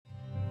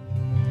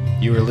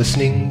You are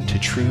listening to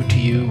True to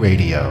You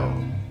Radio,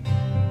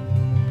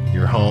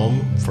 your home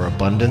for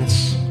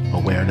abundance,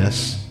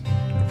 awareness,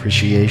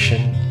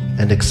 appreciation,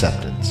 and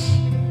acceptance.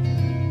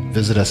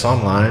 Visit us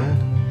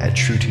online at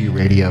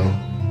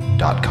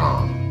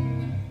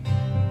truetoyouradio.com.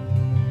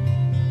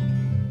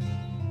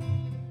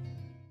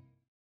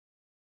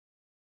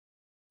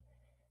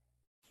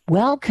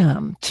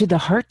 Welcome to the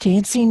Heart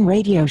Dancing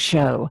Radio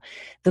Show,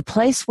 the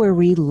place where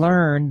we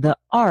learn the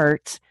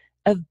art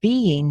of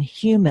being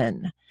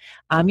human.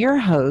 I'm your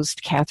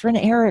host, Katherine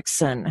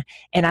Erickson,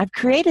 and I've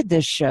created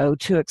this show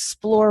to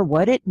explore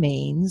what it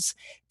means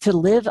to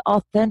live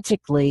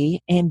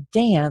authentically and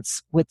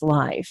dance with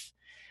life.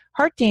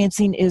 Heart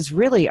dancing is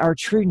really our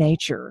true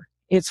nature.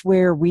 It's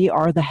where we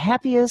are the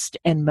happiest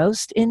and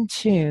most in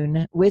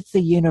tune with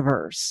the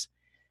universe.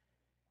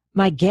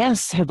 My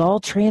guests have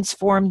all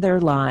transformed their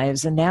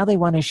lives, and now they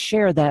want to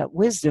share that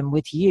wisdom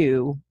with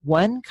you,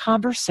 one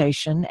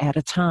conversation at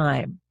a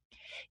time.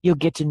 You'll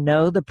get to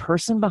know the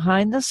person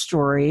behind the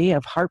story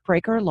of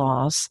heartbreak or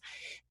loss,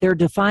 their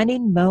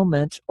defining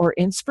moment or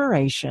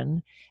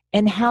inspiration,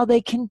 and how they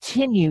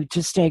continue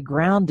to stay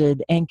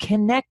grounded and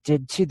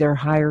connected to their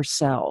higher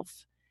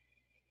self.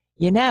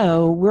 You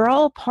know, we're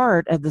all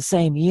part of the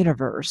same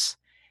universe,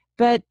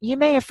 but you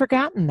may have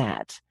forgotten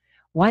that.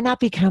 Why not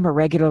become a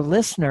regular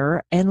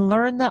listener and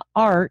learn the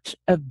art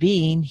of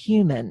being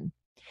human?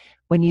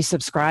 When you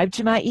subscribe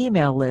to my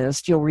email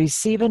list, you'll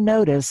receive a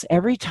notice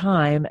every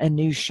time a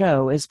new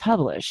show is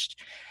published.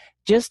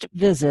 Just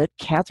visit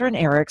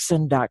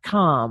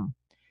KatherineErickson.com.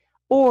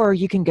 Or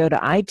you can go to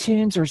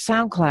iTunes or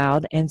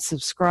SoundCloud and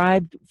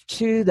subscribe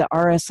to the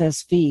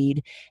RSS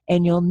feed,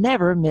 and you'll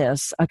never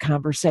miss a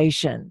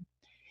conversation.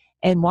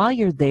 And while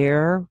you're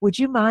there, would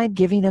you mind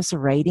giving us a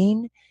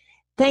rating?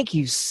 Thank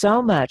you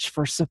so much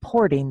for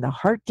supporting the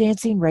Heart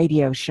Dancing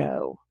Radio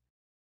Show.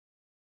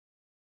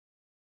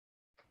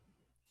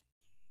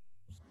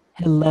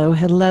 Hello,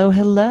 hello,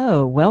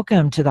 hello.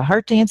 Welcome to the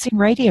Heart Dancing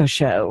Radio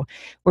Show,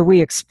 where we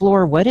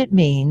explore what it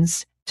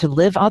means to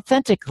live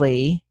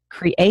authentically,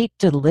 create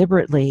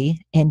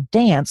deliberately, and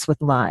dance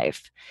with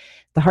life.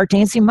 The Heart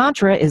Dancing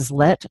mantra is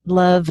let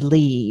love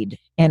lead.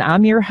 And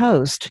I'm your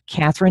host,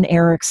 Katherine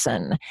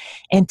Erickson.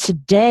 And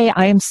today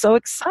I am so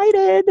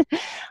excited.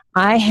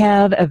 I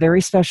have a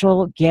very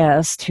special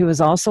guest who is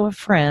also a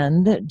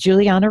friend,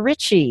 Julianna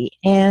Ricci.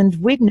 And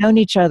we've known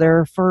each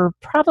other for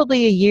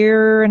probably a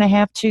year and a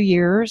half, 2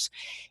 years.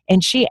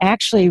 And she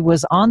actually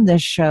was on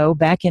this show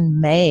back in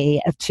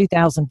May of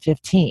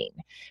 2015,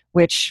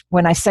 which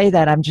when I say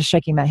that, I'm just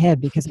shaking my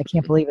head because I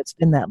can't believe it's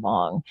been that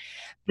long.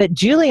 But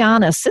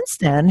Julianna, since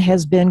then,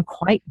 has been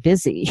quite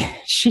busy.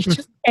 She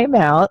just came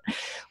out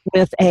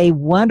with a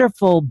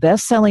wonderful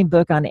best-selling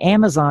book on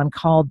Amazon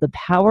called The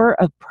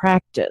Power of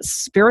Practice,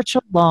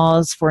 Spiritual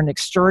Laws for an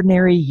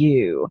Extraordinary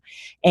You.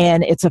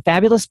 And it's a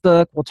fabulous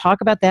book. We'll talk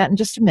about that in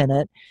just a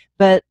minute.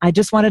 But I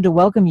just wanted to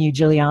welcome you,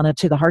 Julianna,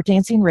 to the Heart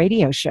Dancing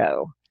Radio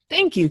Show.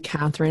 Thank you,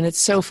 Katherine. It's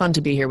so fun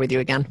to be here with you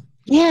again.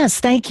 Yes,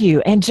 thank you.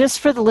 And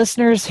just for the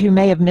listeners who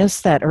may have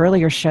missed that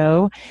earlier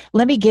show,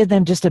 let me give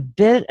them just a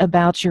bit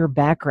about your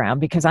background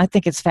because I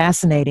think it's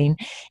fascinating.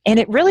 And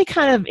it really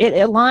it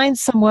aligns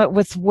somewhat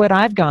with what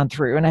I've gone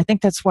through. And I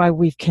think that's why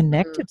we've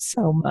connected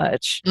so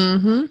much.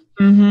 But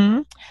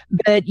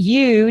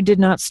you did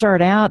not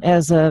start out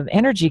as an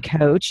energy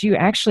coach. You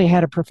actually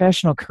had a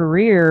professional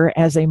career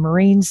as a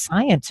marine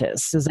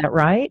scientist. Is that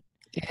right?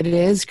 It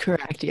is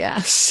correct,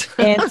 yes.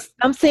 And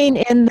something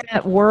in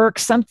that work,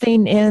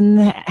 something in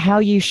how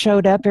you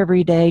showed up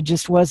every day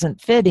just wasn't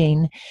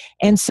fitting.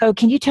 And so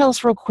can you tell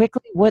us real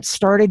quickly what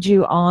started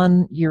you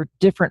on your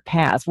different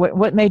path?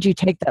 What made you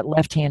take that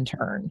left-hand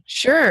turn?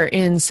 Sure.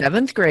 In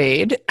 7th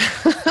grade.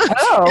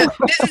 Oh.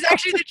 This is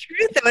actually the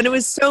truth, though. And it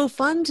was so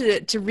fun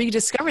to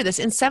rediscover this.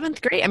 In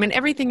 7th grade, I mean,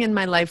 everything in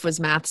my life was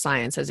math,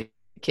 science as a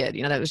kid.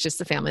 You know, that was just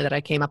the family that I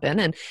came up in.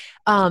 And,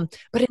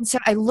 but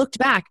instead I looked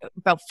back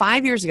about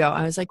 5 years ago,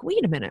 I was like,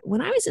 wait a minute,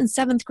 when I was in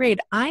 7th grade,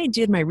 I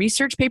did my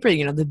research paper,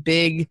 you know, the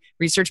big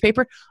research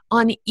paper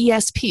on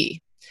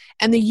ESP.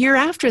 And the year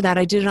after that,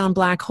 I did it on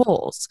black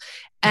holes.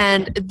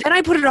 And then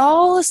I put it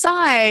all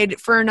aside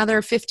for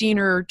another 15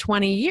 or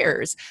 20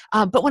 years.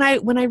 But when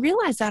I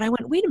realized that, I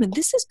went, wait a minute,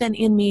 this has been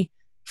in me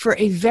for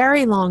a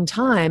very long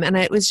time, and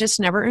it was just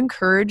never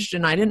encouraged,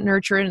 and I didn't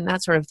nurture it and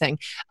that sort of thing.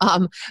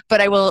 But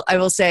I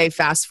will say,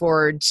 fast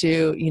forward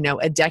to, you know,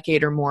 a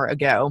decade or more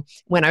ago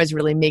when I was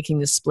really making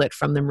the split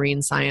from the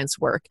marine science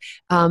work.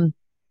 I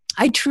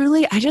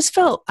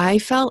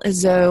felt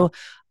as though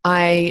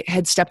I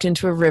had stepped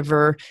into a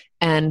river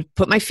and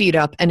put my feet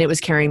up and it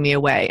was carrying me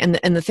away. And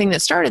the thing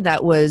that started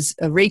that was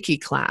a Reiki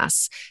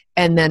class.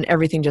 And then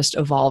everything just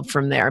evolved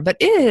from there. But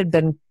it had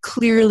been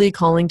clearly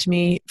calling to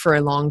me for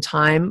a long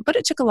time, but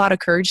it took a lot of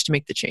courage to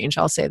make the change.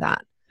 I'll say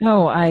that.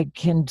 Oh, I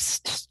can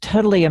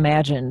totally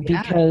imagine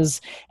Yeah.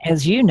 because,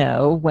 as you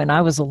know, when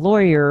I was a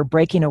lawyer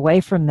breaking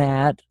away from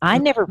that, I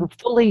never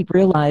fully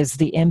realized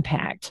the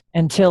impact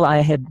until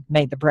I had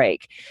made the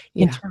break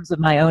in Yeah. terms of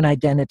my own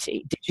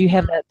identity. Did you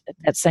have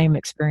that same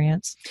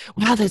experience?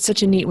 Wow, that's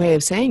such a neat way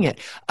of saying it.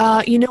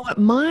 You know what?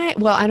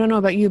 Well, I don't know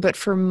about you, but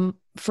for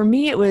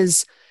me, it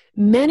was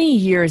many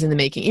years in the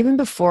making. Even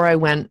before I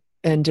went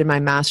and did my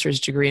master's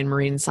degree in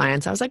marine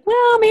science, I was like,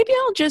 well, maybe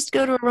I'll just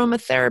go to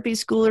aromatherapy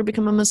school or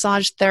become a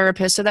massage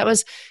therapist. So that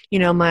was,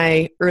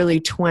 my early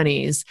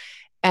 20s.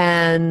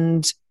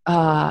 And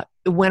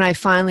when I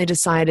finally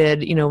decided,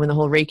 when the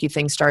whole Reiki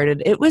thing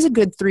started, it was a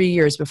good 3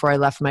 years before I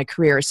left my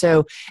career. So,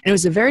 and it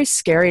was a very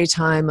scary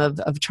time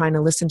of trying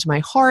to listen to my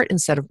heart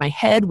instead of my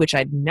head, which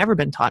I'd never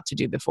been taught to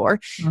do before.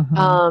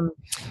 Mm-hmm.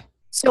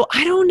 So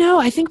I don't know.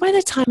 I think by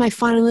the time I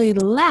finally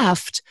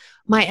left,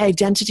 my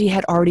identity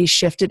had already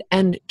shifted.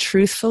 And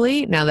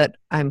truthfully, now that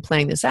I'm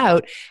playing this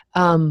out,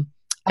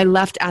 I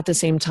left at the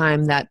same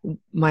time that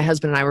my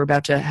husband and I were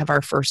about to have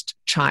our first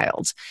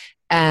child.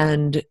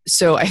 And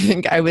so I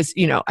think I was,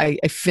 I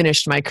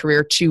finished my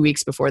career 2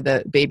 weeks before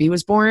the baby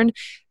was born.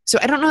 So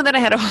I don't know that I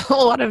had a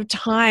whole lot of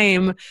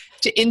time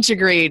to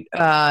integrate,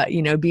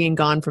 being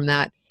gone from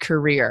that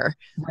career.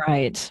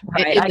 Right.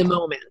 In the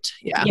moment.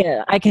 Yeah.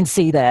 Yeah, I can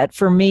see that.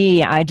 For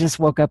me, I just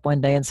woke up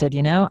one day and said,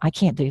 I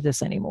can't do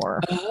this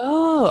anymore.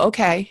 Oh,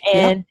 okay. Yep.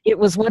 And it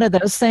was one of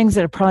those things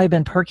that have probably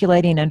been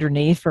percolating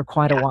underneath for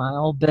quite a Yeah,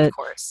 while. of But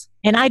course.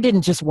 and I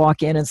didn't just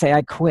walk in and say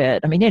I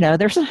quit. I mean,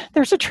 there's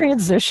a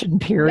transition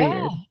Yeah.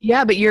 period.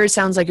 Yeah, but yours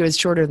sounds like it was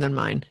shorter than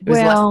mine. It was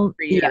less than Well,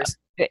 3 years.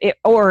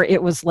 or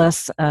it was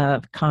less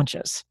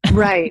conscious.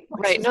 Right,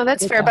 Let's right. just No, put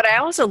that's it fair. that But I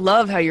also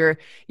love how your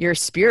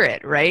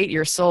spirit, right?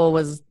 Your soul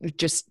was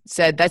just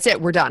said, "That's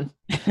it, we're done."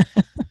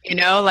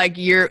 Like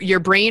your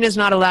brain is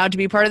not allowed to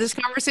be part of this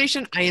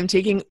conversation. I am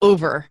taking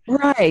over.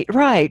 Right,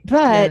 right.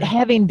 But Yeah.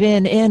 having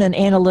been in an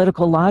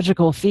analytical,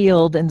 logical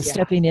field and Yeah.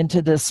 stepping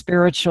into the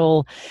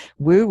spiritual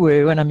woo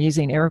woo, and I'm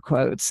using air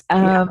quotes,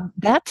 Yeah.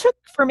 that took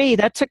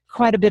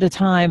quite a bit of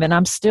time, and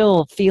I'm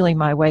still feeling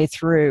my way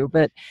through,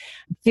 but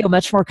I feel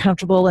much more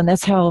comfortable. And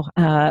that's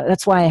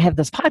why I have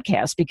this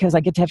podcast, because I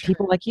get to have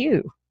people like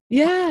you.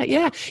 Yeah,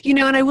 yeah.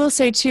 And I will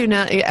say too,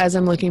 now as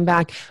I'm looking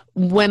back,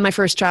 when my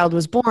first child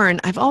was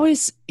born, I've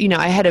always,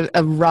 I had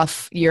a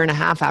rough year and a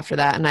half after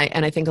that. And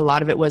I think a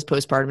lot of it was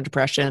postpartum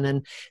depression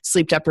and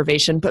sleep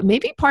deprivation, but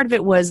maybe part of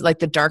it was like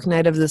the dark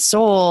night of the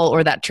soul,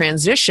 or that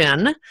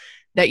transition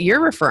that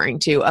you're referring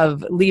to,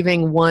 of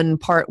leaving one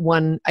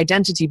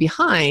identity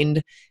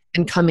behind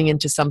and coming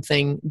into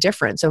something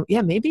different. So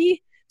yeah,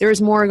 maybe there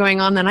was more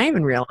going on than I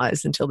even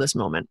realized until this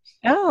moment.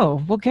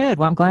 Oh, well, good.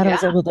 Well, I'm glad I Yeah,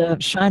 was able to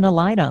shine a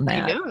light on I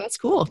that. know. That's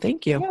cool.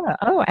 Thank you. Yeah.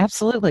 Oh,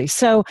 absolutely.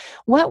 So,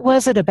 what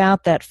was it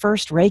about that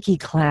first Reiki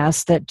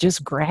class that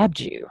just grabbed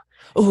you?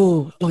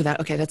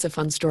 Okay. That's a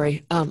fun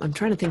story. I'm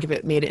trying to think if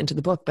it made it into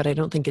the book, but I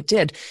don't think it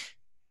did.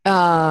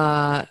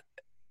 Uh,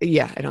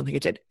 yeah, I don't think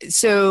it did.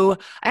 So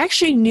I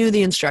actually knew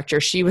the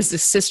instructor. She was the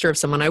sister of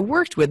someone I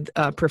worked with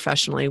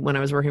professionally when I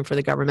was working for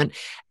the government.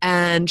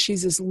 And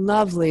she's this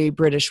lovely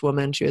British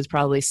woman. She was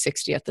probably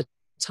 60 at the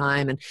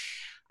time. And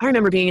I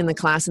remember being in the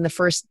class, and the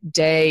first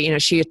day,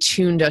 she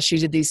attuned us. She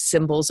did these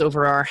symbols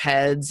over our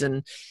heads.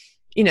 And,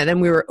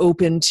 then we were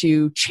open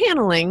to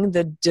channeling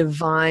the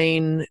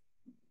divine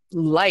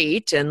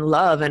light and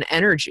love and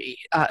energy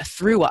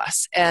through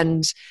us,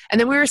 and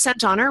then we were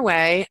sent on our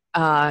way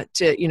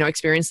to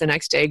experience the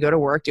next day, go to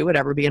work, do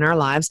whatever, be in our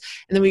lives,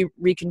 and then we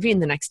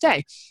reconvened the next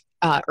day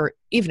or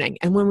evening.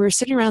 And when we were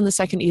sitting around the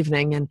second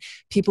evening and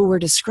people were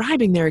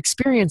describing their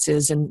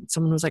experiences, and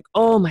someone was like,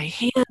 "Oh, my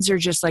hands are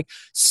just like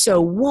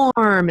so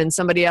warm," and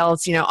somebody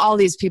else, all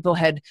these people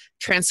had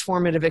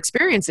transformative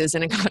experiences,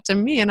 and it got to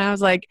me and I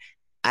was like,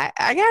 I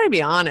gotta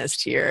be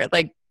honest here,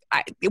 like,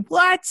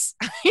 what?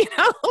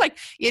 Like,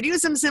 you do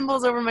some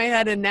symbols over my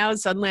head and now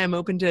suddenly I'm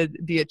open to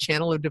be a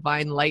channel of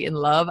divine light and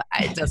love.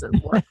 It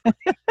doesn't work.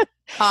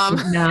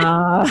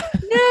 No.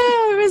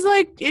 No, it was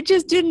like, it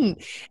just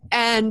didn't.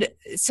 And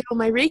so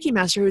my Reiki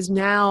master, who is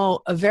now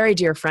a very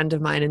dear friend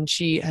of mine, and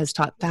she has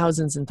taught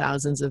thousands and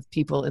thousands of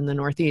people in the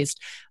Northeast,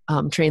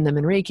 trained them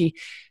in Reiki.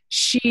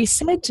 She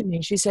said to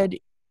me, she said,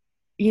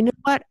 "You know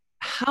what?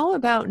 How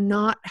about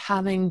not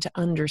having to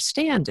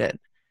understand it?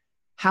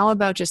 How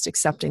about just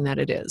accepting that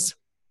it is?"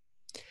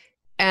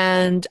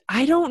 And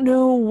I don't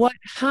know what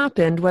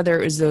happened, whether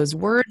it was those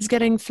words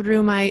getting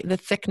through the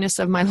thickness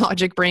of my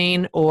logic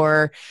brain,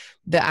 or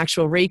the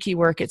actual Reiki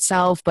work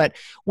itself. But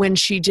when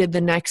she did the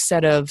next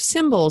set of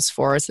symbols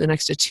for us, the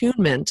next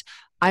attunement,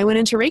 I went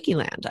into Reiki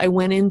land. I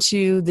went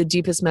into the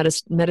deepest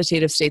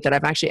meditative state that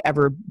I've actually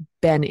ever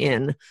been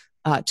in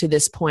to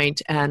this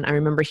point. And I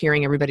remember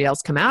hearing everybody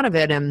else come out of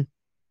it, and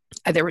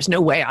there was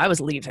no way I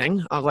was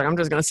leaving. I was like, I'm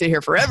just going to sit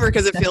here forever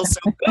because it feels so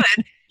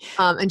good.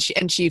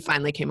 And she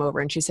finally came over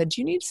and she said, "Do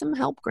you need some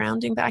help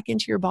grounding back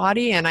into your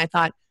body?" And I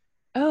thought,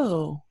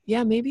 oh,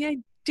 yeah, maybe I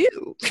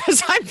do,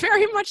 because I'm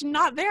very much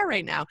not there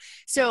right now.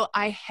 So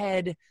I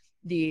had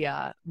the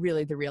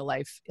really the real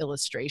life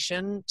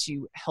illustration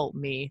to help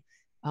me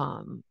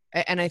And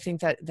I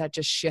think that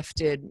just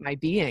shifted my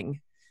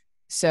being.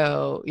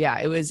 So yeah,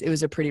 it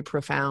was a pretty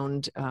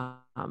profound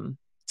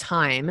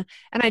time.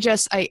 And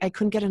I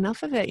couldn't get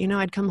enough of it.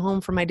 I'd come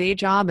home from my day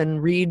job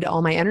and read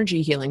all my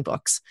energy healing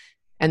books.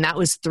 And that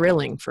was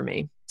thrilling for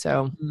me.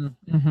 So,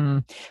 mm-hmm.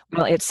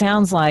 Well, it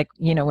sounds like,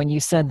 when you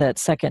said that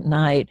second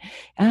night,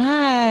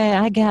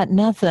 I got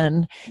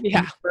nothing.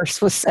 yeah. The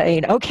first was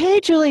saying,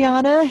 okay,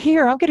 Julianna,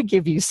 here, I'm going to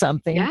give you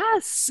something.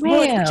 Yes. Bam.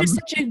 Well, it was just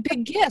such a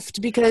big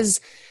gift because,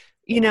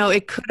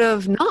 it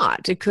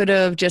could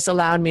have just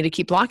allowed me to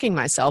keep blocking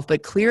myself,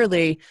 but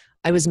clearly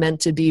I was meant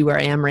to be where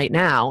I am right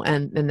now.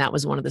 And that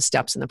was one of the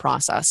steps in the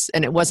process,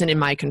 and it wasn't in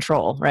my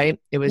control, right?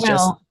 It was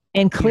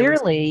and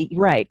clearly,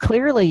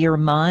 clearly your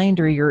mind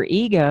or your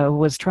ego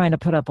was trying to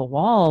put up a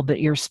wall,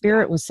 but your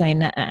spirit was saying,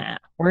 nah,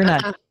 we're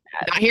not. Not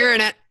hearing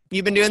it.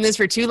 You've been doing this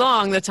for too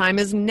long. The time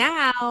is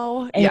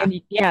now.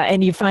 And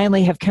and you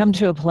finally have come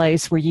to a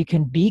place where you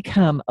can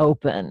become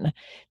open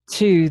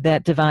to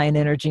that divine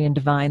energy and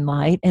divine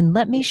light. And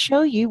let me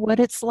show you what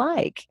it's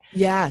like.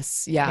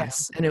 Yes. Yeah.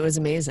 And it was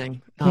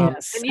amazing.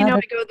 Yes. And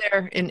I go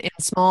there in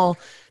small,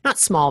 not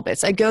small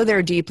bits. I go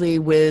there deeply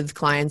with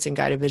clients and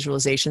guided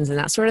visualizations and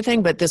that sort of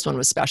thing. But this one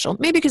was special,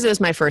 maybe because it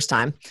was my first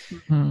time.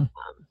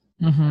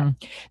 Mm-hmm.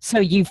 So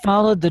you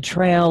followed the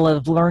trail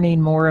of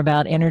learning more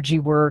about energy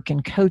work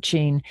and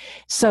coaching.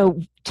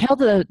 So tell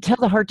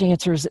the heart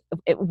dancers,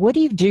 what do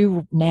you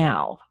do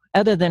now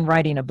other than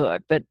writing a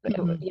book? But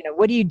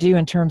what do you do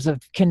in terms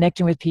of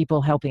connecting with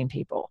people, helping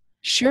people?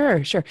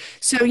 Sure.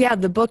 So yeah,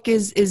 the book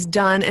is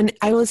done, and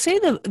I will say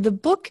the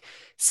book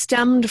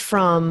stemmed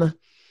from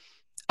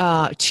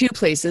two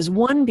places.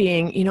 One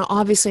being,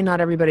 obviously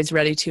not everybody's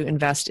ready to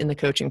invest in the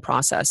coaching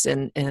process,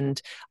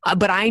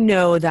 but I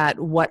know that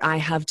what I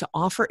have to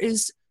offer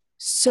is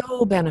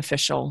so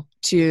beneficial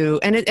to,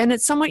 and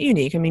it's somewhat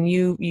unique. I mean,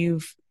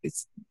 you've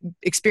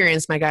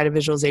experienced my guided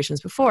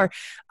visualizations before,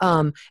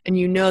 and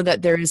that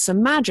there is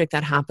some magic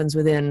that happens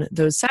within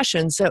those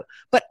sessions. So,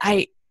 but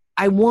I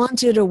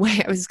wanted a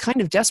way. I was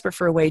kind of desperate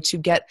for a way to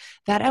get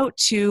that out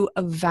to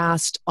a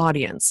vast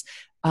audience.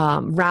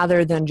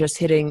 Rather than just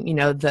hitting,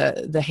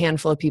 the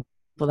handful of people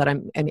that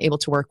I'm able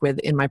to work with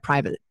in my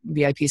private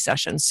VIP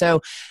sessions. So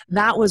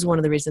that was one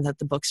of the reasons that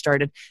the book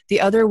started. The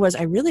other was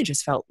I really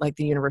just felt like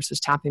the universe was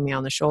tapping me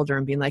on the shoulder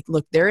and being like,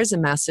 look, there is a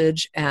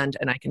message, and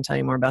I can tell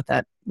you more about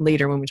that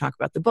later when we talk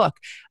about the book.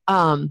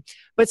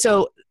 But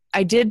so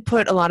I did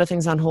put a lot of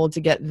things on hold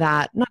to get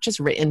that not just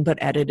written, but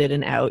edited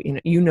and out.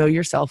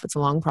 Yourself, it's a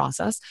long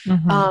process.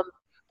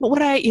 But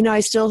what I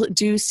still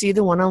do see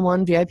the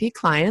one-on-one VIP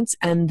clients,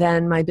 and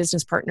then my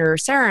business partner,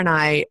 Sarah, and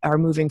I are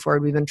moving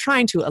forward. We've been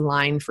trying to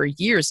align for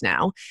years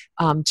now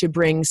to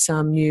bring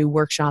some new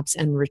workshops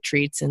and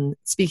retreats and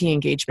speaking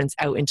engagements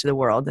out into the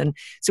world. And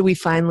so we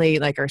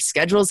finally, our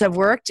schedules have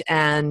worked,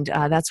 and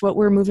that's what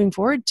we're moving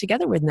forward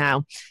together with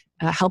now,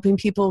 helping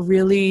people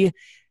really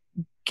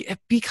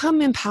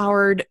become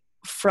empowered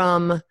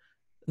from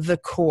the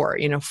core,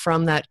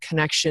 from that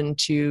connection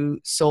to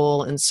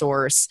soul and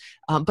source,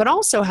 but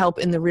also help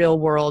in the real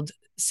world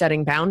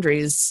setting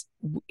boundaries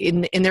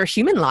in their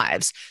human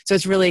lives. So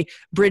it's really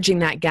bridging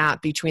that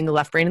gap between the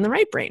left brain and the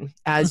right brain,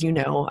 as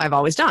I've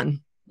always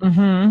done.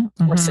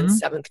 Or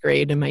since 7th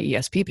grade in my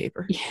ESP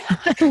paper. Yeah,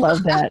 I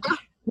love that.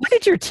 What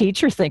did your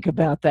teacher think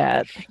about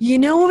that?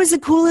 What was the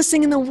coolest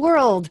thing in the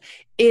world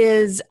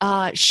is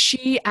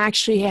she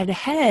actually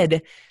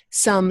had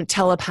some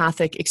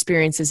telepathic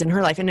experiences in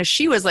her life. And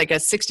she was like a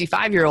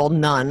 65-year-old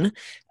nun,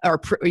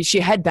 or she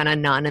had been a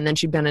nun, and then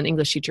she'd been an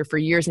English teacher for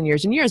years and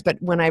years and years. But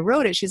when I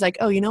wrote it, she's like,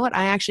 oh, you know what?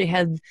 I actually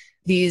had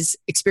these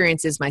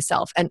experiences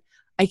myself. And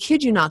I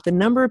kid you not, the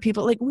number of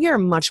people, we are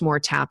much more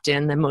tapped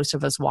in than most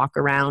of us walk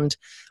around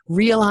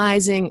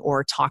realizing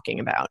or talking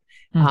about.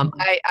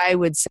 I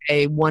would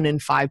say 1 in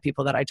 5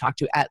 people that I talk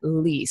to, at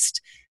least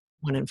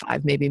 1 in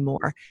 5, maybe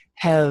more,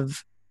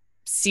 have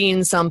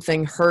seen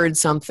something, heard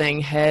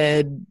something,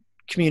 had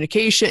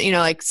communication,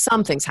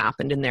 something's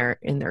happened in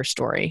their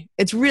story.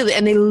 It's really,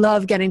 and they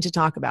love getting to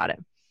talk about it.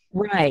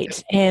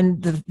 Right.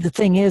 And the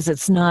thing is,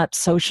 it's not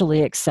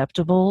socially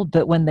acceptable,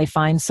 but when they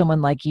find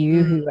someone like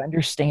you who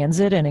understands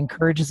it and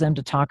encourages them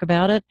to talk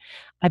about it,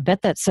 I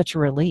bet that's such a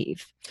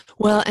relief.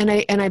 Well, and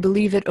I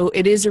believe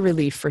it is a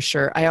relief for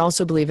sure. I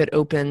also believe it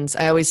opens,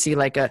 I always see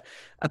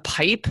a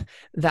pipe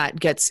that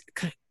gets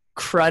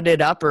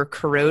crudded up or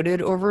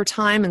corroded over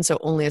time, and so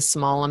only a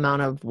small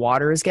amount of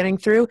water is getting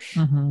through.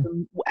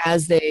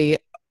 As they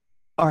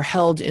are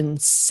held in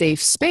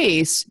safe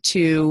space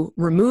to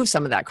remove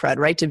some of that crud,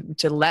 right?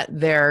 To let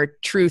their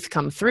truth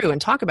come through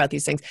and talk about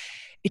these things,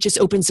 it just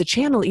opens the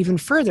channel even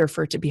further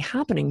for it to be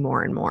happening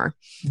more and more.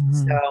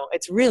 So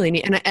it's really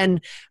neat.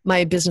 And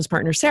my business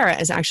partner, Sarah,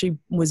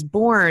 was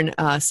born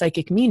a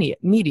psychic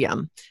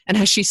medium. And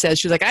as she says,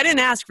 she's like, I didn't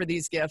ask for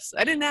these gifts.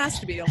 I didn't ask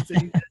to be able to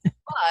do this.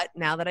 But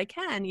now that I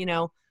can,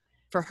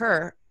 for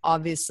her,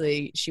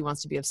 obviously she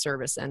wants to be of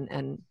service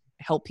and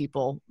help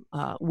people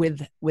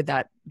with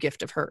that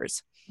gift of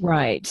hers.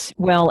 Right.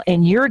 Well,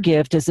 and your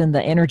gift is in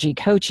the energy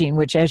coaching,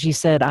 which, as you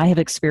said, I have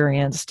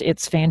experienced.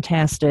 It's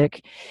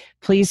fantastic.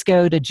 Please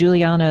go to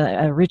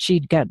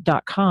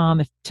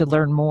juliannaricci.com to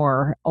learn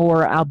more,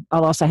 or I'll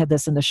also have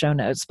this in the show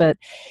notes. But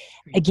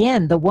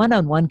again, the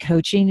one-on-one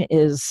coaching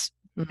is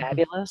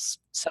fabulous,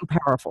 so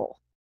powerful.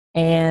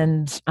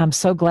 And I'm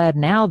so glad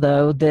now,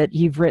 though, that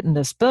you've written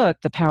this book,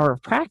 The Power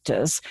of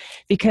Practice,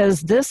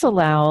 because this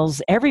allows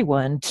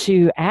everyone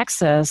to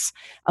access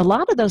a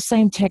lot of those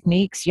same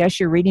techniques. Yes,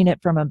 you're reading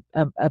it from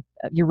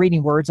you're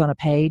reading words on a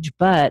page,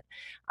 but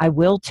I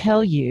will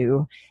tell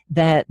you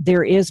that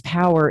there is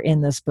power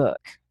in this book.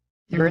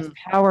 There is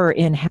power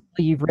in how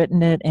you've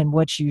written it and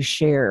what you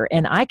share.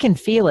 And I can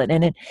feel it.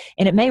 And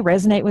it may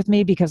resonate with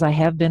me because I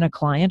have been a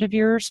client of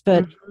yours,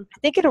 but I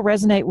think it'll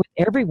resonate with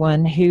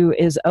everyone who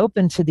is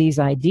open to these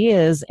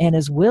ideas and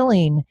is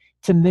willing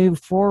to move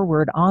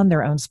forward on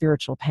their own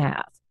spiritual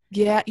path.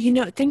 Yeah.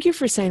 Thank you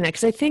for saying that.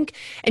 Because I think,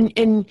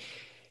 and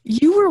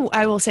you were,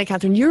 I will say,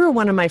 Catherine, you were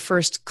one of my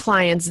first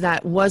clients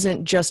that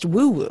wasn't just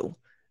woo-woo,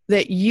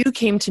 that you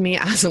came to me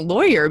as a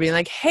lawyer being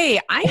like, hey,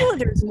 I know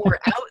there's more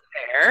out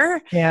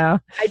there. Yeah.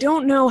 I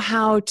don't know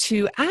how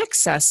to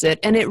access it.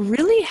 And it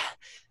really,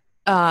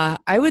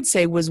 I would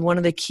say, was one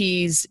of the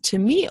keys to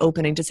me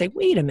opening to say,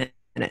 wait a minute.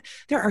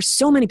 There are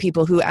so many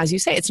people who, as you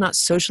say, it's not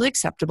socially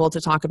acceptable to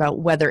talk about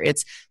whether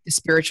it's the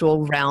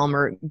spiritual realm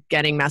or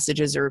getting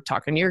messages or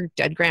talking to your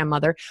dead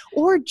grandmother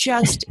or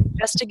just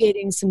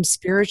investigating some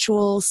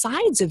spiritual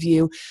sides of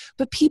you.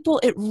 But people,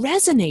 it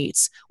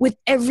resonates with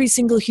every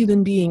single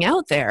human being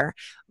out there.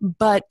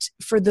 But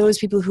for those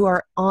people who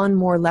are on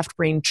more left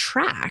brain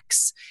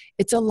tracks,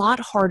 it's a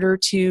lot harder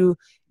to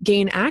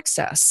gain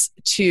access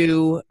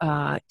to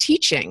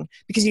teaching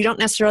because you don't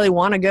necessarily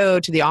want to go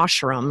to the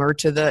ashram or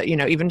to the,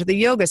 even to the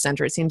yoga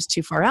center. It seems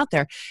too far out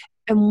there.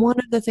 And one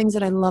of the things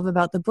that I love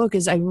about the book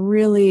is I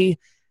wrote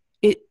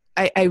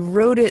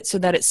it so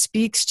that it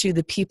speaks to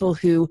the people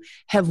who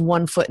have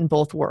one foot in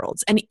both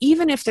worlds. And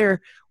even if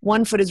their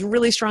one foot is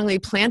really strongly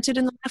planted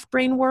in the left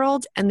brain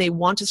world and they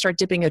want to start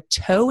dipping a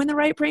toe in the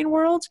right brain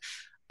world,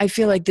 I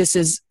feel like this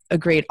is a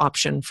great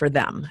option for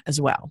them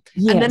as well.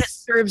 Yes. And then it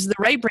serves the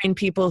right brain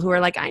people who are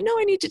like, I know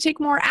I need to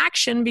take more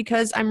action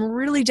because I'm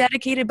really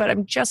dedicated, but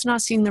I'm just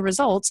not seeing the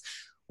results.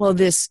 Well,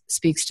 this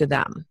speaks to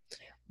them.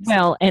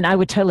 Well, and I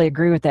would totally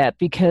agree with that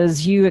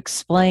because you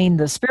explain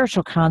the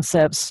spiritual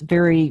concepts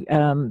very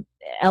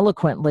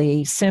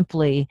eloquently,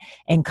 simply,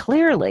 and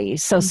clearly.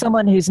 So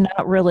someone who's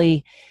not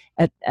really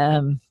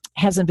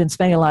hasn't been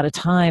spending a lot of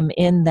time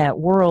in that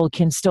world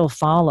can still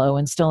follow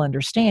and still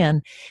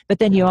understand. But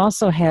then you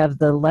also have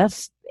the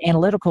less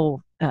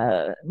analytical,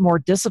 more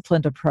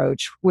disciplined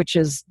approach, which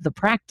is the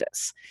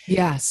practice.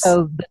 Yes.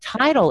 So the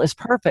title is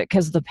perfect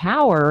because the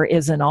power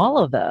is in all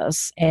of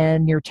us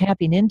and you're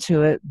tapping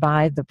into it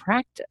by the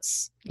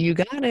practice. You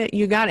got it.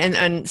 You got it.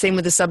 And same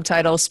with the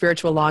subtitle,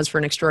 Spiritual Laws for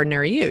an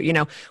Extraordinary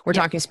You. We're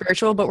talking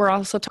spiritual, but we're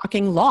also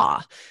talking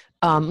law.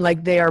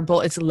 Like they are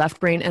both, it's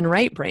left brain and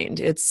right brained.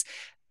 It's,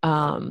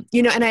 and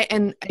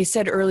I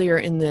said earlier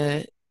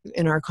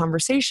in our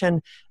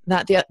conversation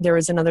that there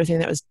was another thing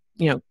that was,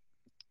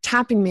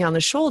 tapping me on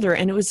the shoulder.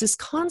 And it was this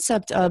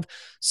concept of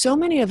so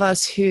many of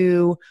us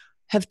who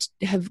have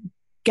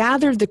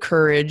gathered the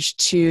courage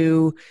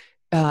to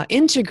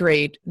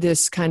integrate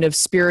this kind of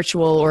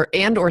spiritual or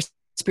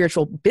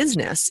spiritual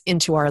business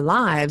into our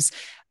lives.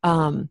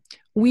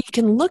 We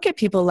can look at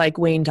people like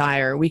Wayne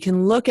Dyer. We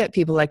can look at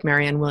people like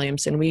Marianne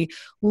Williamson.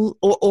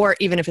 Or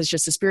even if it's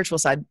just the spiritual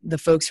side, the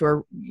folks who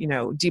are,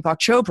 Deepak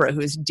Chopra,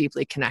 who is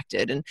deeply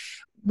connected. And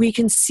we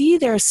can see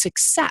their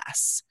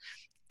success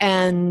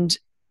and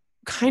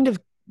kind of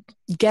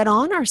get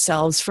on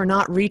ourselves for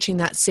not reaching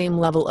that same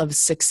level of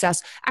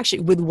success, actually,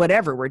 with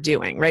whatever we're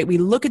doing, right? We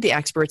look at the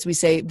experts, we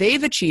say,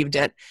 they've achieved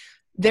it.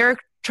 They're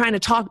trying to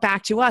talk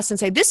back to us and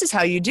say, this is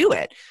how you do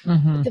it.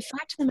 But the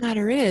fact of the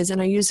matter is,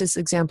 and I use this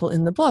example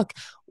in the book,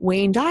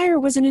 Wayne Dyer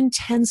was an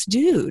intense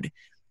dude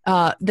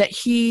that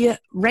he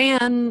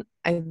ran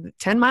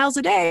 10 miles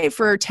a day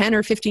for 10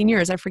 or 15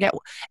 years. I forget.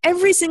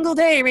 Every single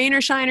day, rain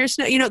or shine or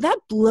snow, that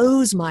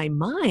blows my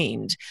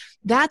mind.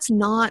 That's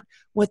not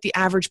what the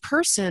average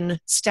person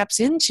steps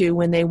into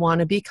when they want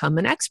to become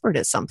an expert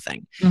at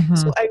something.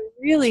 So I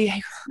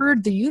really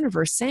heard the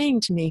universe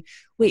saying to me,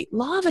 wait,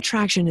 law of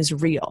attraction is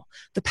real.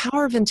 The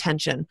power of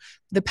intention,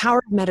 the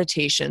power of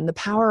meditation, the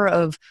power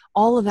of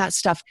all of that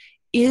stuff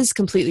is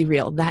completely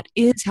real. That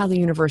is how the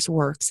universe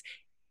works.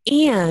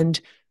 And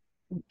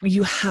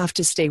you have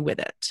to stay with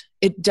it.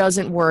 It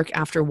doesn't work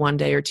after 1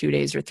 day or 2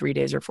 days or 3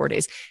 days or 4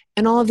 days.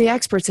 And all of the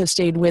experts have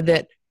stayed with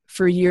it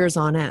for years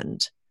on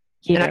end.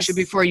 Yes. And actually,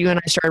 before you and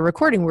I started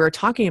recording, we were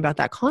talking about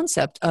that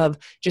concept of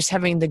just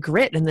having the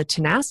grit and the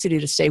tenacity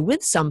to stay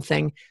with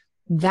something.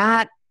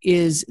 That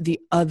is the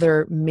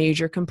other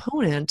major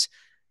component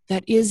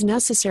that is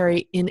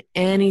necessary in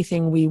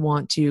anything we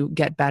want to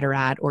get better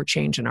at or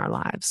change in our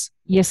lives.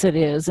 Yes, it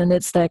is. And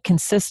it's that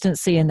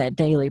consistency and that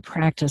daily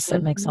practice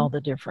that makes all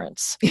the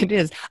difference. It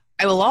is.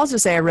 I will also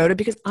say I wrote it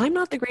because I'm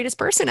not the greatest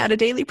person at a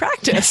daily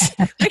practice.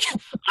 Like,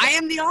 I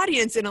am the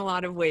audience in a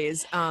lot of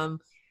ways.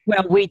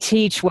 Well, we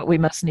teach what we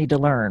must need to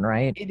learn,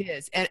 right? It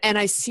is. And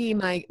I see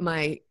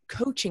my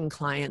coaching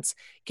clients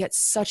get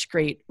such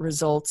great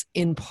results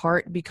in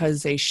part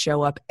because they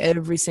show up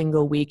every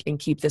single week and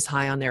keep this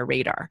high on their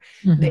radar.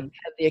 They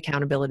have the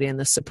accountability and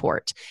the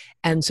support.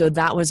 And so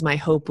that was my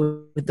hope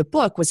with the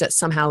book, was that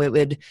somehow it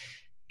would,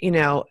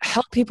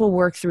 help people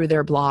work through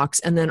their blocks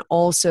and then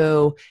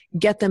also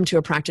get them to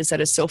a practice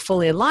that is so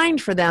fully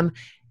aligned for them,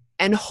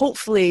 and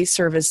hopefully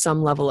serve as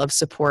some level of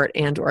support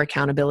and or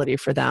accountability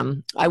for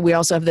them. We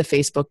also have the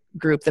Facebook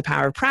group, The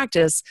Power of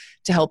Practice,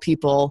 to help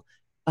people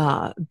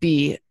help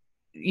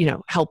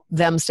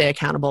them stay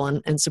accountable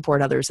and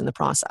support others in the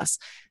process.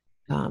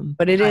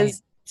 But it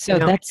is. So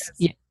that's,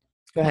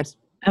 go ahead.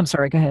 I'm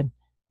sorry, go ahead.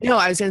 No,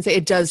 I was going to say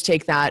it does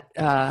take that.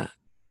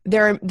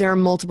 There are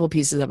multiple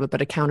pieces of it,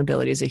 but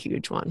accountability is a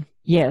huge one.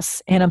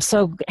 Yes. And I'm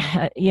so,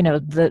 I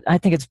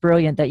think it's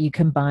brilliant that you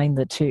combine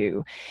the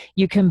two.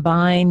 You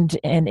combined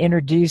and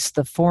introduced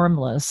the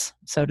formless,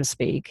 so to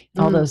speak,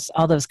 all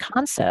those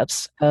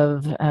concepts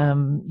of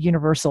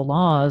universal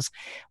laws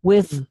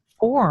with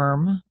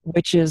form,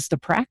 which is the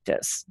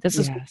practice. This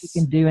is what you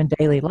can do in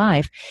daily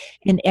life.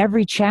 And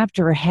every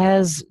chapter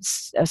has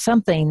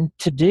something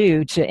to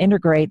do to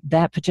integrate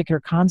that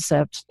particular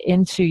concept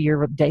into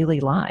your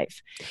daily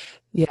life.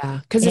 Yeah,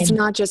 because it's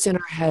not just in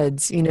our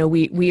heads.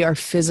 We are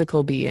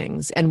physical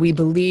beings, and we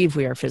believe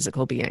we are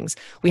physical beings.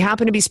 We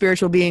happen to be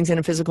spiritual beings in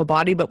a physical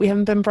body, but we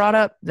haven't been brought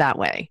up that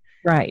way.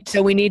 Right.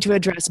 So we need to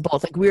address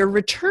both. Like, we're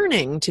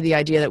returning to the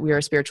idea that we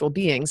are spiritual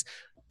beings.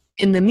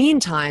 In the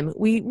meantime,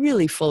 we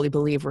really fully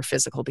believe we're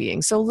physical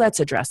beings. So let's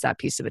address that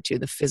piece of it too,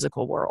 the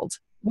physical world.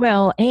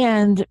 Well,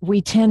 and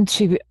we tend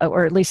to,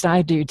 or at least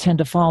I do, tend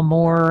to fall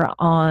more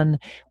on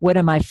what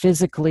am I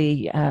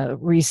physically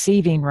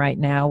receiving right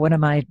now? What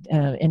am I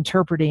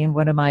interpreting?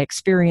 What am I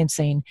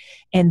experiencing?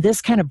 And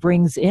this kind of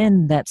brings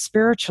in that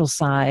spiritual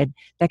side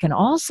that can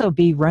also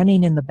be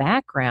running in the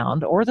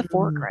background or the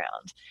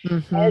foreground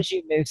as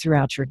you move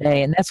throughout your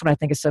day. And that's what I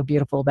think is so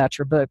beautiful about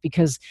your book,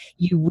 because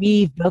you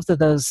weave both of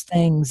those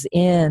things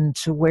in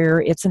to where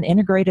it's an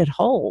integrated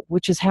whole,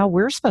 which is how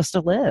we're supposed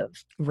to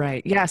live.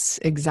 Right. Yes,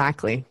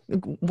 exactly.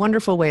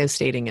 Wonderful way of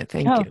stating it.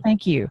 Thank you.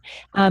 Thank you.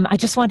 I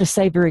just wanted to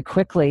say very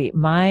quickly,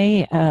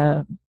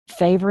 my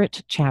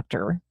favorite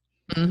chapter,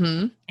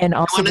 and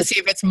also I want to see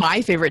if it's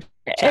my favorite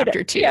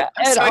chapter too. Yeah,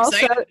 I'm so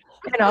excited.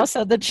 And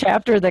also the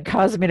chapter that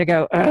caused me to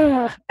go,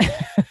 ugh.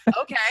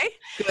 Okay,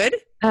 good.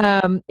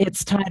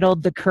 It's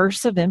titled The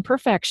Curse of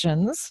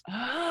Imperfections.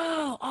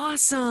 Oh,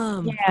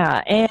 awesome.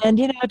 Yeah. And,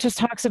 it just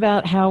talks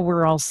about how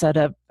we're all set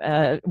up.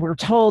 We're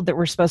told that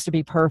we're supposed to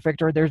be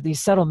perfect, or there's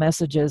these subtle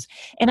messages.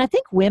 And I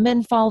think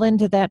women fall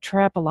into that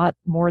trap a lot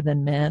more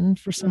than men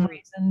for some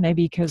reason,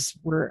 maybe because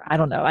I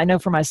don't know. I know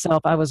for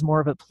myself, I was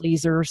more of a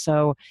pleaser.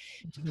 So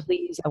to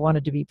please, I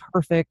wanted to be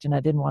perfect and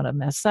I didn't want to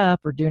mess up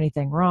or do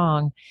anything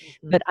wrong.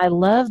 But I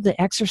love the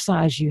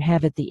exercise you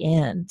have at the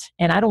end.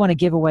 And I don't want to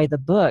give away the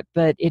book,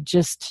 but it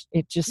just.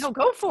 No,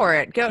 go for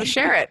it. Go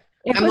share it.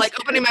 I'm like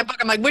opening my book.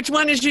 I'm like, which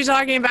one is she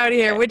talking about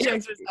here? Which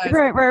exercise?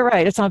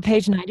 Right. It's on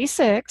page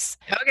 96.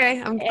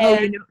 Okay.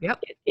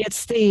 Yep.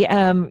 It's the,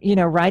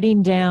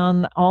 writing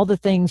down all the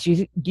things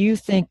you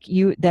think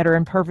that are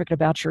imperfect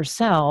about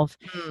yourself.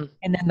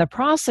 And then the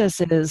process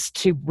is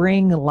to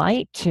bring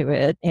light to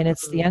it. And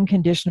it's the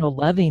unconditional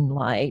loving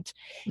light.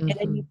 And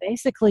then you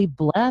basically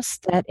bless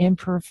that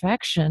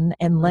imperfection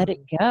and let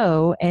it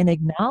go and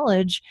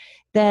acknowledge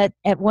that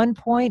at one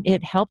point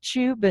it helped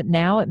you, but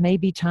now it may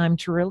be time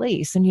to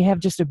release. And you have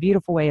just a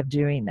beautiful way of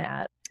doing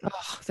that.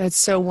 Oh, that's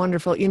so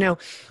wonderful.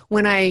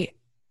 When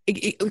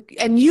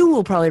and you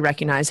will probably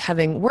recognize,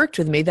 having worked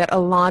with me, that a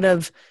lot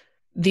of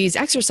these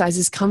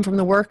exercises come from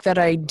the work that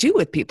I do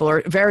with people,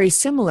 or very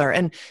similar.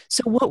 And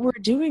so what we're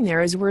doing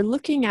there is we're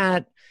looking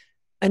at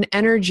an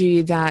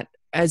energy that,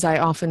 as I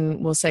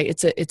often will say,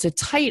 it's a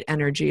tight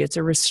energy. It's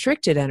a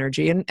restricted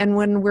energy. And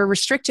when we're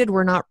restricted,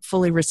 we're not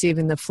fully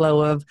receiving the flow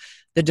of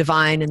the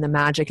divine and the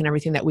magic and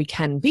everything that we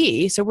can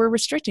be. So we're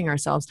restricting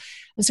ourselves.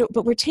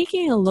 But we're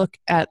taking a look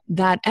at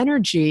that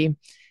energy,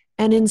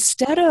 and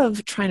instead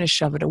of trying to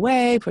shove it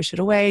away, push it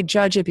away,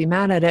 judge it, be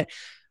mad at it,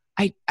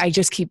 I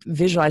just keep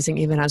visualizing,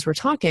 even as we're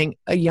talking,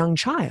 a young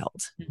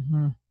child.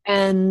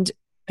 And,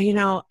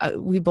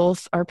 we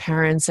both are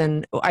parents,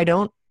 and I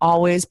don't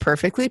always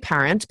perfectly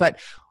parent, but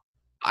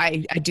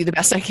I do the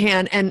best I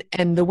can.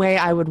 And the way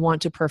I would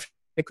want to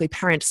perfectly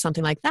parent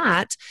something like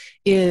that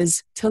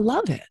is to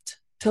love it.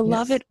 To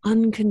love it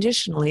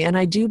unconditionally. And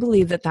I do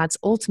believe that that's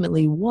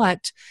ultimately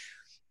what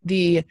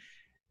the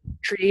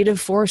creative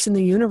force in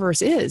the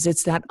universe is.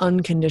 It's that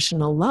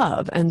unconditional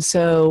love. And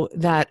so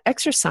that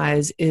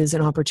exercise is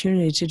an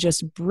opportunity to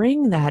just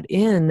bring that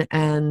in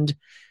and,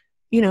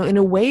 in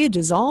a way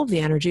dissolve the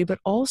energy, but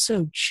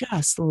also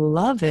just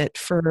love it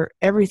for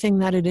everything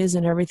that it is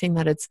and everything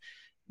that it's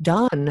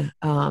done.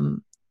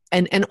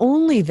 And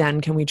only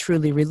then can we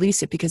truly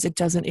release it, because it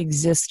doesn't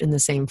exist in the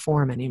same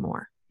form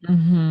anymore.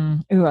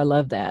 Ooh, I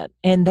love that.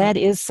 And that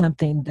is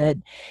something that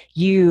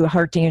you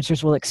heart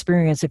dancers will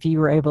experience if you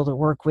were able to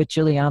work with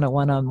Juliana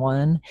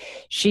one-on-one.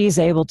 She's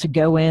able to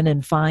go in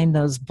and find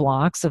those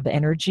blocks of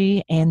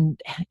energy. And,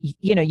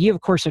 you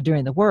of course are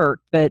doing the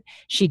work, but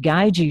she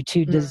guides you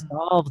to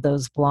dissolve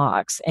those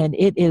blocks. And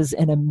it is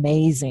an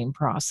amazing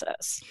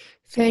process.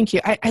 Thank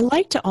you. I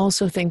like to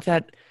also think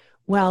that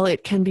while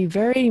it can be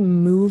very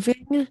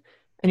moving,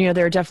 and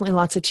there are definitely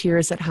lots of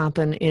tears that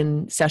happen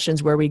in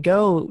sessions where we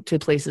go to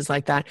places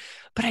like that,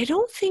 but I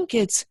don't think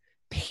it's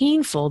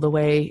painful the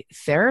way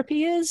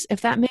therapy is,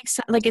 if that makes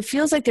sense. Like, it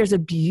feels like there's a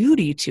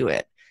beauty to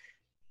it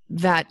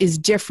that is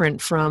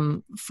different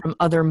from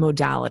other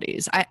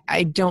modalities.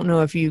 I don't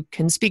know if you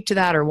can speak to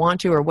that or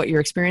want to, or what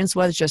your experience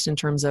was just in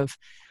terms of.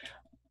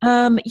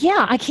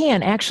 Yeah, I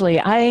can actually.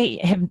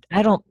 I've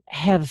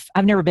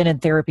never been in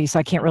therapy, so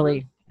I can't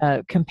really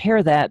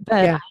compare that, but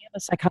I am a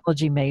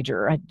psychology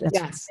major. That's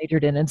what I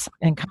majored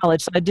in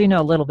college, so I do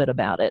know a little bit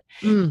about it.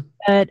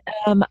 But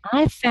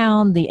I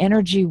found the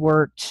energy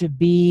work to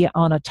be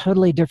on a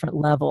totally different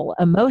level.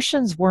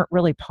 Emotions weren't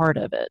really part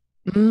of it.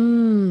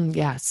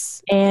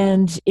 Yes.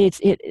 And it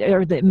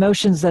are the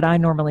emotions that I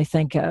normally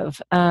think of.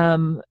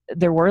 I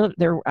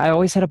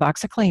always had a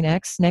box of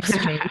Kleenex next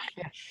to me.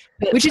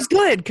 Which is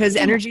good because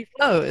energy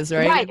flows,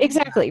 right? Right,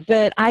 exactly.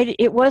 But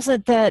it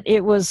wasn't that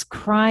it was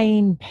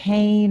crying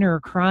pain or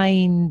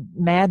crying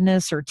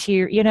madness or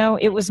tear.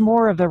 It was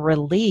more of a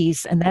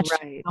release, and that's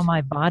how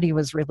my body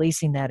was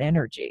releasing that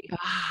energy.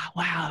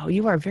 Wow,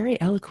 you are very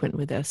eloquent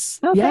with this.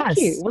 Oh, thank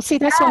you. Well, see,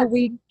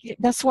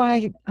 that's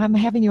why I'm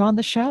having you on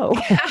the show.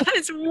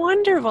 It's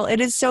wonderful.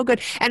 It is so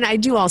good. And I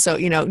do also,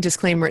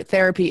 disclaimer,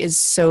 therapy is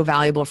so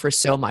valuable for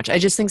so much. I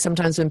just think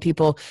sometimes when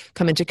people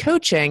come into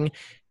coaching,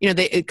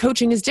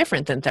 coaching is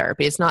different than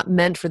therapy. It's not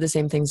meant for the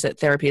same things that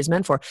therapy is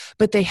meant for,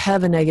 but they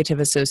have a negative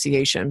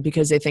association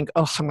because they think,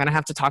 oh, I'm going to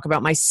have to talk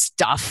about my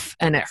stuff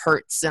and it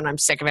hurts and I'm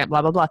sick of it,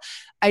 blah, blah, blah.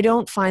 I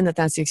don't find that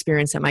that's the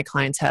experience that my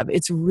clients have.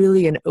 It's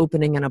really an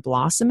opening and a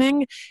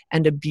blossoming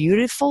and a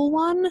beautiful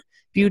one,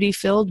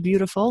 beauty-filled,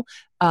 beautiful.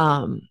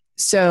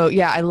 So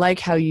yeah, I like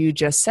how you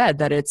just said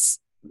that it's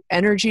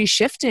energy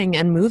shifting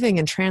and moving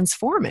and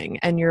transforming,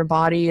 and your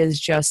body is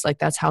just like,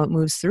 that's how it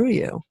moves through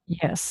you.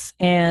 Yes.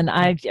 And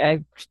I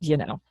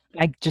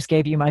just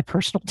gave you my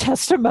personal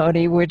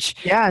testimony, which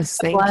I'm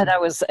glad I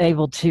was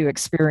able to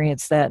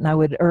experience that. And I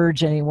would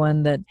urge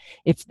anyone that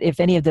if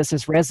any of this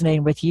is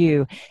resonating with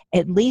you,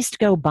 at least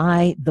go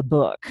buy the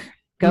book.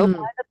 Go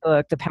buy the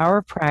book, The Power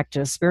of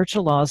Practice,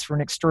 Spiritual Laws for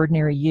an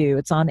Extraordinary You.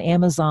 It's on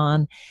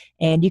Amazon,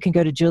 and you can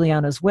go to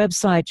Juliana's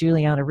website,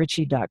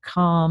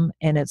 juliannaricci.com,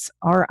 and it's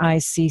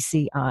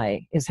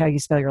RICCI is how you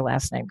spell your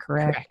last name,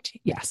 correct? Correct.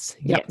 Yes.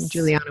 Yep. Yes.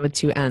 Juliana with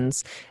 2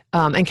 N's.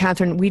 And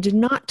Catherine, we did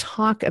not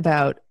talk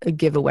about a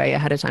giveaway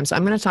ahead of time, so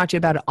I'm going to talk to you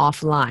about it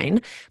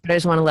offline, but I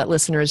just want to let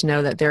listeners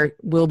know that there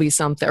will be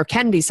something, or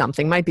can be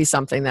something, might be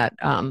something that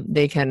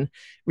they can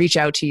reach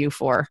out to you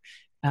for.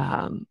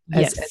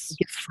 As a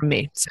gift from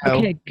me. So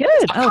okay,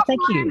 good. Oh, thank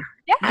you.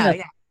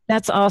 Yeah.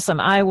 That's awesome.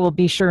 I will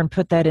be sure and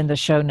put that in the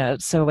show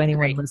notes so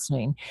anyone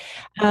listening.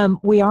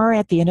 We are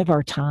at the end of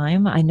our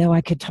time. I know I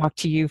could talk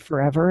to you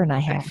forever, and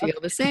I feel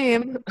the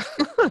same.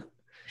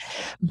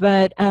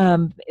 But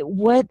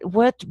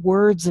what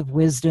words of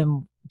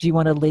wisdom do you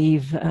want to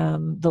leave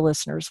the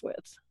listeners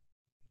with?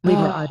 Leave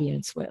our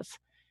audience with?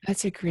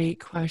 That's a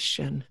great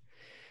question.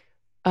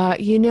 I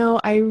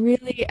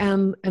really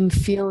am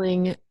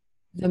feeling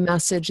the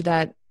message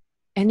that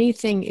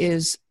anything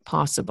is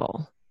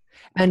possible.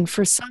 And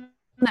for some,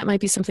 that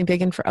might be something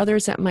big, and for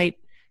others, that might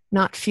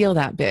not feel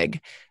that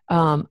big.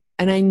 And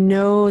I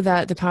know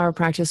that the Power of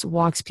Practice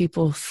walks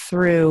people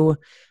through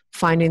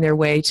finding their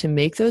way to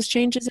make those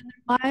changes in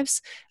their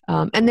lives.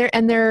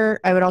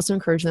 I would also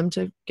encourage them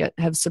to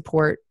have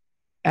support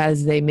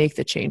as they make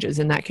the changes.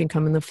 And that can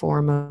come in the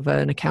form of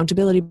an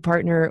accountability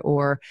partner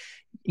or,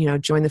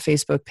 join the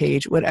Facebook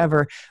page,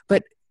 whatever.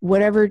 But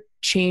whatever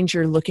change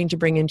you're looking to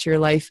bring into your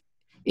life,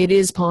 it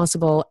is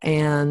possible,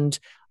 and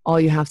all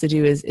you have to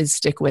do is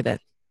stick with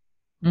it.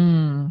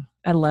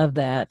 I love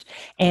that.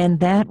 And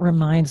that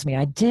reminds me,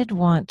 I did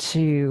want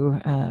to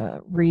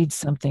read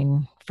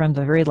something from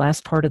the very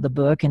last part of the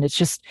book, and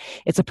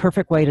it's a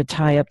perfect way to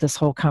tie up this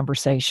whole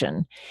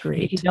conversation.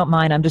 Great. If you don't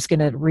mind, I'm just going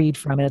to read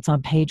from it. It's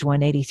on page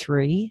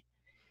 183.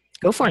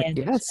 Go for it.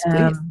 Yes,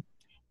 please.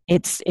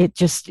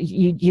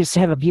 You just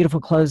have a beautiful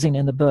closing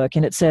in the book,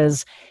 and it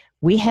says,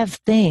 "We have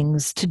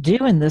things to do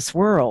in this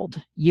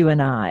world, you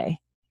and I.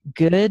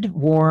 Good,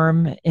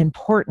 warm,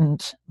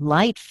 important,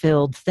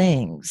 light-filled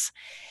things.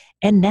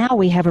 And now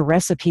we have a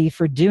recipe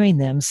for doing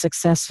them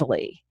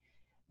successfully.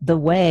 The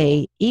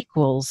way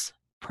equals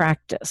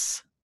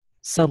practice.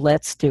 So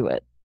let's do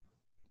it."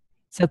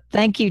 So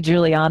thank you,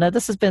 Juliana.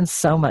 This has been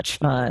so much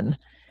fun.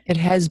 It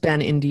has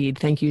been indeed.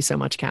 Thank you so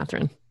much,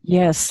 Catherine.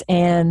 Yes,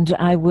 and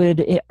I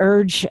would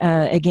urge,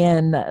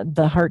 again,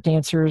 the Heart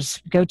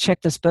Dancers, go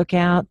check this book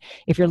out.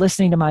 If you're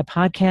listening to my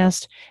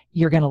podcast,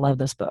 you're going to love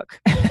this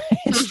book.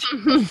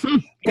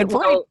 Good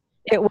point.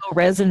 It will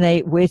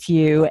resonate with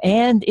you,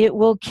 and it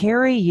will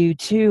carry you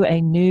to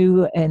a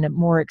new and a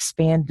more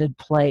expanded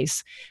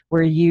place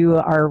where you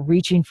are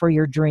reaching for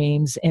your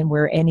dreams and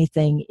where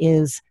anything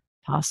is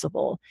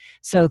possible.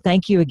 So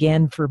thank you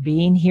again for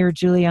being here,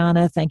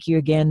 Julianna. Thank you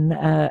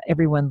again,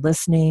 everyone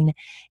listening,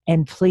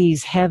 and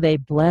please have a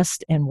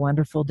blessed and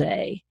wonderful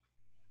day.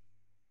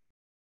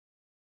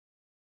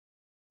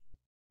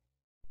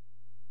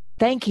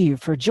 Thank you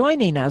for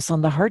joining us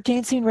on the Heart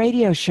Dancing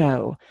Radio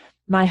Show.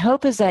 My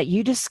hope is that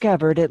you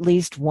discovered at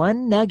least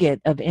one nugget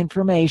of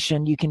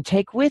information you can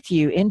take with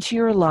you into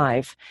your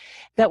life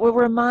that will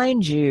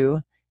remind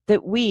you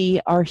that we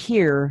are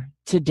here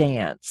to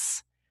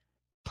dance.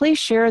 Please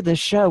share the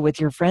show with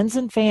your friends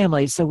and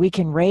family so we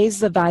can raise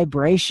the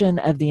vibration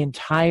of the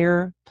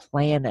entire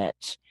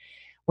planet.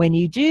 When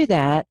you do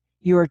that,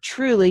 you are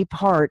truly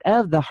part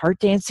of the Heart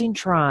Dancing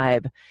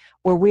tribe,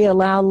 where we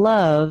allow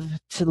love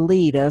to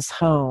lead us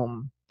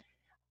home.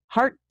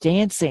 Heart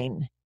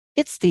dancing,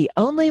 it's the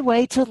only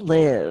way to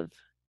live.